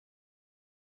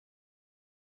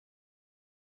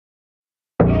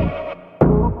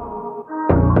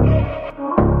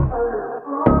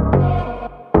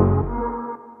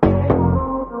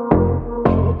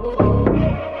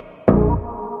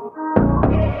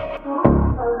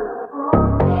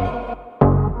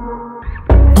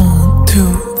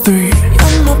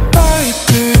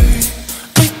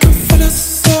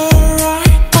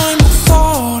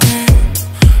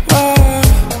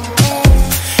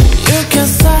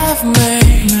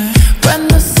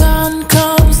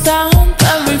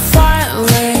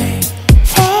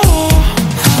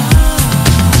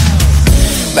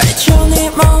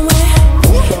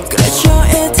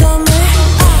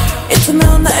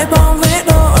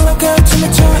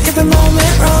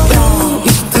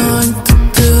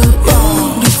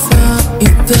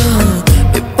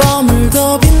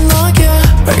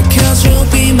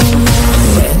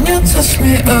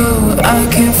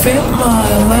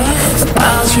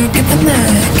깊은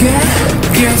내게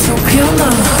계속 피어나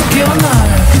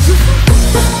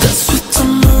The sweet of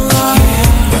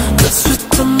moonlight, the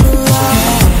sweet of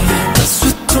moonlight, the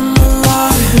sweet of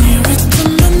moonlight. 네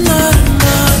리듬에 나를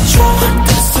맞춰.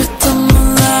 The sweet of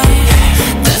moonlight,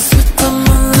 the sweet of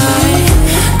moonlight,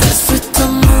 the sweet of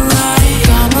moonlight.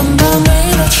 까만 밤에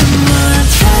이렇게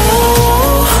맞춰.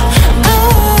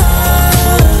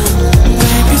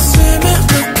 Baby 스며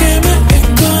느낌에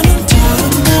이거는 다른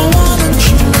나와는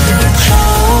춤을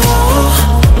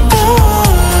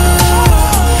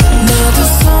나도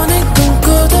손이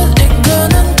꿈꾸던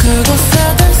이거는 그곳에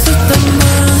될 수 있단 말.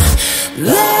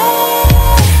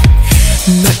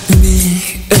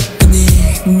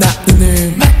 나 눈을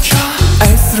맞춰.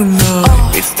 알수록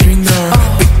너 빅스트리 너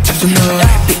빅쳐줘 너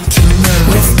빅쳐줘 너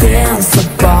Let's dance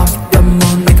above the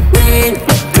moon like a rain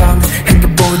어떤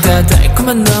행복보다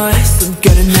달콤한 너의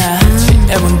숨결에 나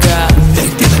애원가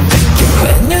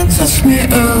When you touch me,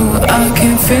 ooh, I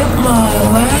can feel my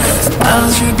life.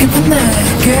 아주 깊은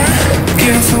내게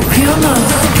계속 피어나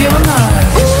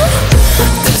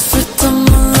The sweet of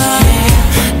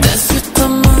moonlight, the sweet of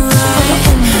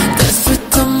moonlight, the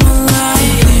sweet of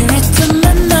moonlight. 네 리듬에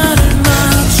나를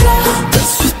맞춰. The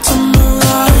sweet of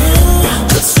moonlight,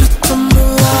 the sweet of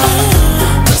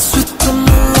moonlight, the sweet of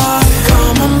moonlight.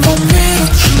 까만 밤 위로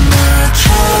춤을 춰.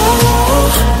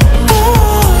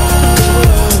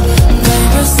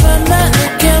 Baby 스며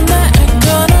느낌에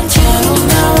이거는 제로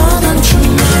나와 난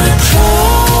춤을 춰.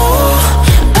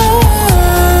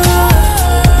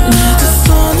 내 두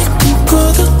손이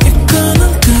꿈꾸던 이거는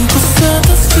그곳에 다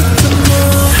sweet of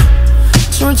moon.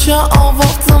 춤을 춰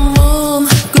over the moon.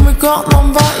 꿈을 꿔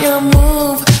넌 by your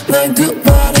move. Like do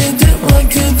body do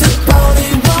like you do body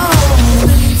wow. 내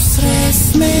입술에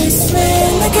smash me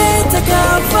내게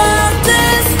다가와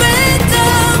this sweet of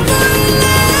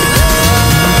moonlight.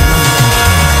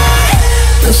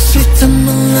 The sweet of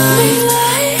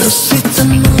moonlight, the sweet of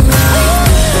moonlight,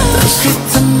 the sweet